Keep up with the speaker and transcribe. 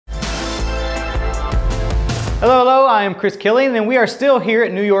Hello, hello, I am Chris Killian, and we are still here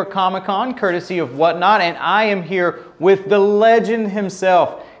at New York Comic Con, courtesy of Whatnot, and I am here with the legend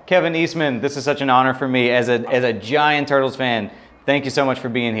himself, Kevin Eastman. This is such an honor for me as a giant Turtles fan. Thank you so much for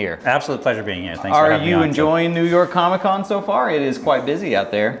being here. Absolute pleasure being here. Thanks for having me on. Are you enjoying New York Comic Con so far? It is quite busy out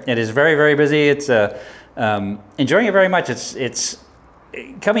there. It is very, very busy. It's enjoying it very much. It's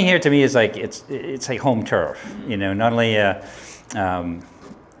coming here to me is like it's like home turf. You know, not only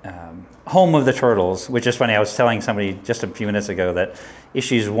home of the Turtles, which is funny. I was telling somebody just a few minutes ago that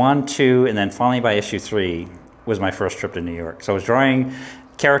issues 1, 2, and then finally by issue 3 was my first trip to New York. So I was drawing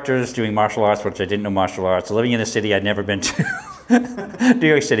characters, doing martial arts, which I didn't know martial arts, living in a city I'd never been to, New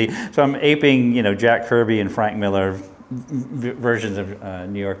York City. So I'm aping, you know, Jack Kirby and Frank Miller versions of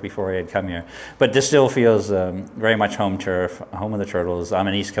New York before I had come here. But this still feels very much home turf, home of the Turtles. I'm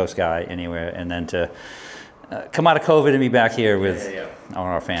an East Coast guy anywhere, and then to come out of COVID and be back here with all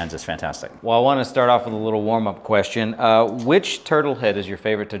our fans is fantastic. Well, I want to start off with a little warm-up question. Which turtle head is your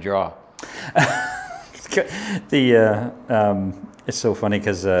favorite to draw? It's so funny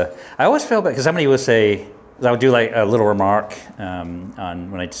because I always feel bad because somebody would say, I would do like a little remark on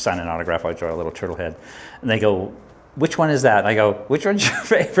when I sign an autograph, I would draw a little turtle head, and they go, "Which one is that?" And I go, "Which one's your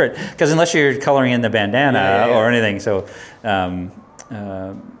favorite?" Because unless you're coloring in the bandana or anything, so yeah,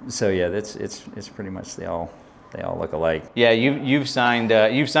 it's pretty much they all look alike. Yeah, you've signed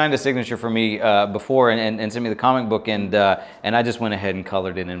a signature for me before and sent me the comic book, and I just went ahead and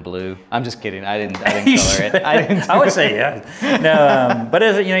colored it in blue. I'm just kidding. I didn't color it. I would say yeah. No, but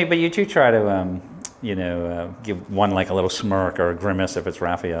as you know, but you do try to give one like a little smirk or a grimace if it's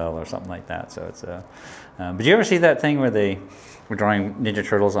Raphael or something like that. So it's but you ever see that thing where they were drawing Ninja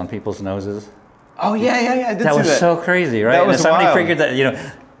Turtles on people's noses? Oh yeah, I did see that. That was so crazy, right? That was somebody wild. Figured that, you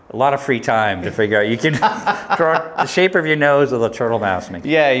know, a lot of free time to figure out. You can draw the shape of your nose with a turtle mask.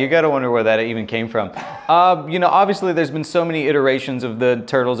 Yeah, you got to wonder where that even came from. You know, obviously there's been so many iterations of the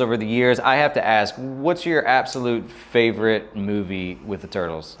Turtles over the years. I have to ask, what's your absolute favorite movie with the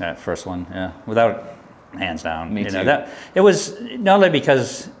Turtles? That first one, yeah, without hands down. Me too. Know, that it was not only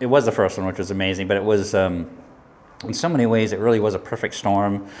because it was the first one, which was amazing, but it was. In so many ways, it really was a perfect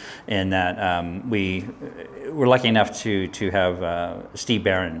storm in that we were lucky enough to have Steve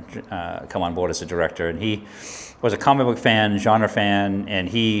Barron come on board as a director. And he was a comic book fan, genre fan, and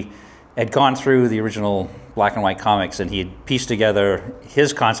he had gone through the original black and white comics, and he had pieced together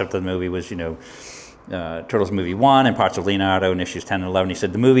his concept of the movie was, you know, Turtles movie 1 and parts of Leonardo in issues 10 and 11. He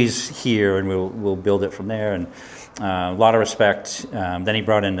said, the movie's here, and we'll build it from there. And a lot of respect. Then he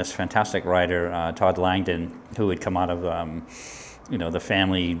brought in this fantastic writer, Todd Langdon, who had come out of, you know, the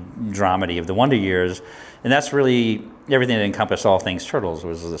family dramedy of the Wonder Years. And that's really everything that encompassed all things Turtles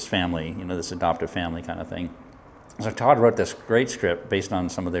was this family, you know, this adoptive family kind of thing. So Todd wrote this great script based on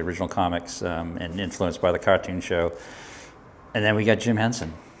some of the original comics and influenced by the cartoon show. And then we got Jim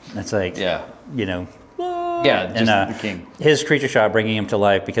Henson. It's like, you know, just the king. His creature shot bringing him to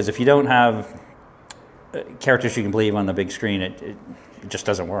life, because if you don't have characters you can believe on the big screen, it just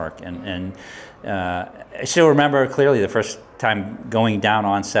doesn't work. And I still remember clearly the first time going down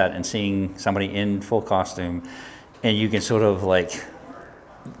on set and seeing somebody in full costume, and you can sort of like,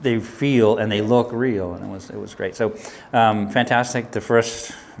 they feel and they look real, and it was great. So fantastic. The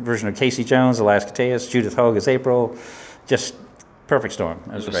first version of Casey Jones, Elias Koteas, Judith Hogue as April, just perfect storm.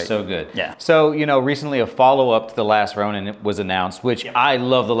 It was great. So good. Yeah. So, you know, recently a follow-up to The Last Ronin was announced, which I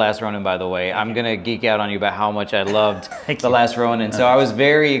love The Last Ronin, by the way. I'm going to geek out on you about how much I loved The Last Ronin. So I was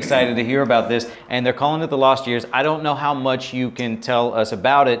very excited to hear about this, and they're calling it The Lost Years. I don't know how much you can tell us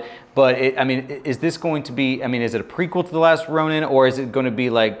about it, but I mean, is this going to be, I mean, is it a prequel to The Last Ronin, or is it going to be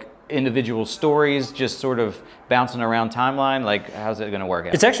like individual stories just sort of bouncing around timeline? Like, how's it going to work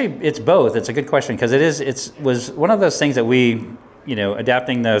out? It's both. It's a good question, because it was one of those things that we, you know,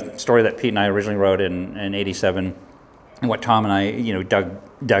 adapting the story that Pete and I originally wrote in '87, and what Tom and I, you know, dug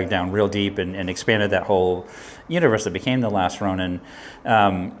down real deep and expanded that whole universe that became The Last Ronin.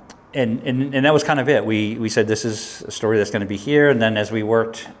 And that was kind of it. We said this is a story that's going to be here, and then as we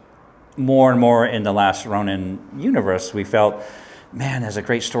worked more and more in The Last Ronin universe, we felt, man, there's a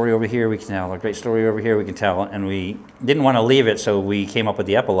great story over here we can tell, a great story over here we can tell, and we didn't want to leave it, so we came up with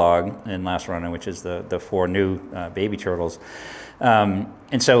the epilogue in Last Ronin, which is the 4 new baby turtles.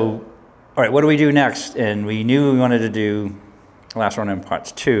 And so, all right, what do we do next? And we knew we wanted to do Last Ronin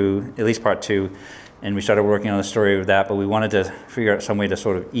Part 2, at least Part 2, and we started working on the story of that, but we wanted to figure out some way to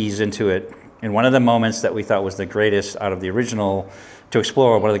sort of ease into it. And one of the moments that we thought was the greatest out of the original to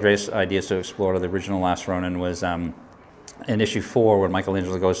explore, one of the greatest ideas to explore out of the original Last Ronin was in issue 4, when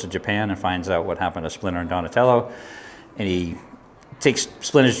Michaelangelo goes to Japan and finds out what happened to Splinter and Donatello, and he takes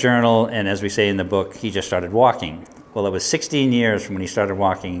Splinter's journal, and as we say in the book, he just started walking. Well, it was 16 years from when he started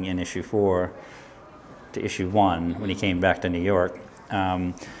walking in issue 4 to issue 1 when he came back to New York.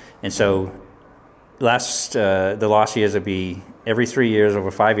 And so the lost years would be every 3 years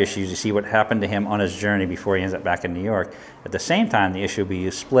over 5 issues, you see what happened to him on his journey before he ends up back in New York. At the same time, the issue will be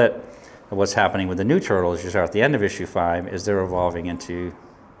a split of what's happening with the new Turtles. You start at the end of issue 5 as they're evolving into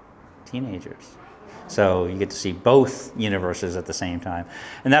teenagers. So you get to see both universes at the same time.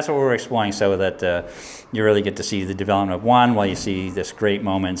 And that's what we're exploring, so that you really get to see the development of one while you see this great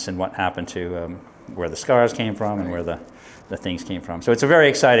moments and what happened to where the scars came from and where the things came from. So it's a very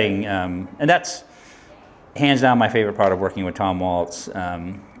exciting, and that's hands down my favorite part of working with Tom Waltz,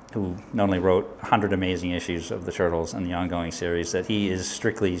 who not only wrote 100 amazing issues of the Turtles and the ongoing series, that he is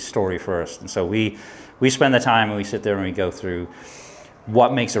strictly story first. And so we spend the time and we sit there and we go through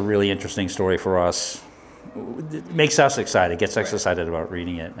what makes a really interesting story for us. It makes us excited, gets us excited about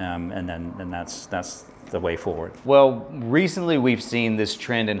reading it, and that's the way forward. Well, recently we've seen this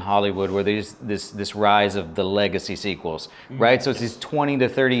trend in Hollywood where there's this rise of the legacy sequels, right? So it's these 20 to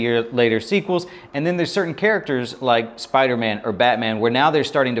 30 year later sequels, and then there's certain characters like Spider-Man or Batman where now they're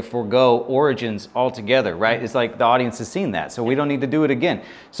starting to forego origins altogether, right? It's like the audience has seen that, so we don't need to do it again.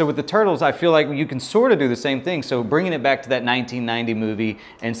 So with the Turtles, I feel like you can sort of do the same thing. So bringing it back to that 1990 movie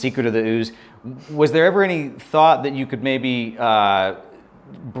and Secret of the Ooze, was there ever any thought that you could maybe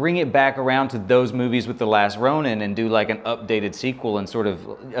bring it back around to those movies with The Last Ronin and do like an updated sequel and sort of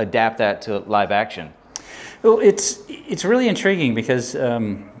adapt that to live action? Well, it's really intriguing because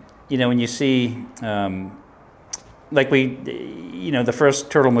you know, when you see like the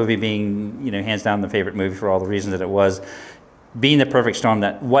first Turtle movie being, you know, hands down the favorite movie for all the reasons that it was, being the perfect storm,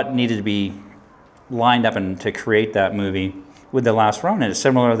 that what needed to be lined up and to create that movie with The Last Ronin. It's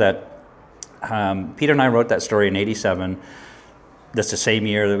similar that Peter and I wrote that story in '87. That's the same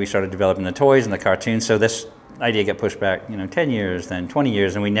year that we started developing the toys and the cartoons. So this idea got pushed back, you know, 10 years, then 20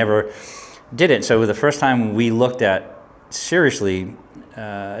 years, and we never did it. So the first time we looked at seriously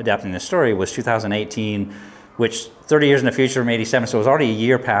adapting this story was 2018, which 30 years in the future from '87. So it was already a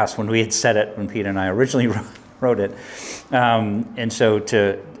year past when we had said it, when Peter and I originally wrote it. And so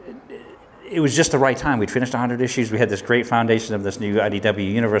it was just the right time. We'd finished 100 issues. We had this great foundation of this new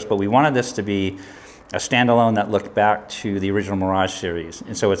IDW universe, but we wanted this to be a standalone that looked back to the original Mirage series.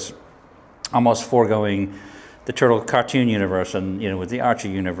 And so it's almost foregoing the Turtle cartoon universe and, you know, with the Archie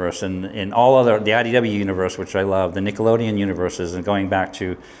universe and all other, the IDW universe, which I love, the Nickelodeon universes, and going back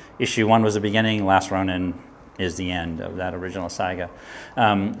to issue 1 was the beginning, Last Ronin is the end of that original saga.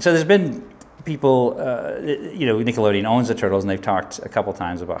 So there's been people, you know, Nickelodeon owns the Turtles, and they've talked a couple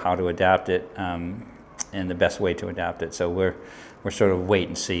times about how to adapt it and the best way to adapt it. So we're sort of wait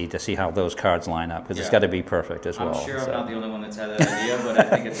and see to see how those cards line up, because it's got to be perfect as well. I'm sure I'm not the only one that's had that idea, but I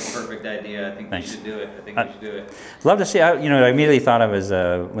think it's a perfect idea. I think we should do it. I think we should do it. Love to see. You know, I immediately thought of as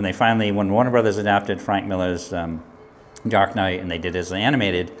when Warner Brothers adapted Frank Miller's Dark Knight, and they did it as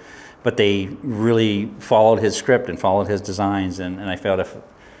animated, but they really followed his script and followed his designs, and I felt if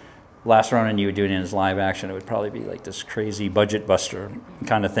Last Ronin you would do it in his live action, it would probably be like this crazy budget buster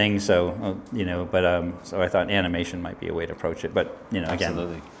kind of thing. So, you know, but so I thought animation might be a way to approach it. But, you know, again,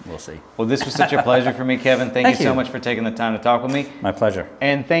 we'll see. Well, this was such a pleasure for me, Kevin. Thank you so much for taking the time to talk with me. My pleasure.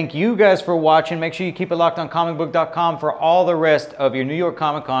 And thank you guys for watching. Make sure you keep it locked on Comicbook.com for all the rest of your New York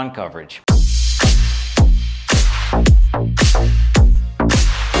Comic Con coverage.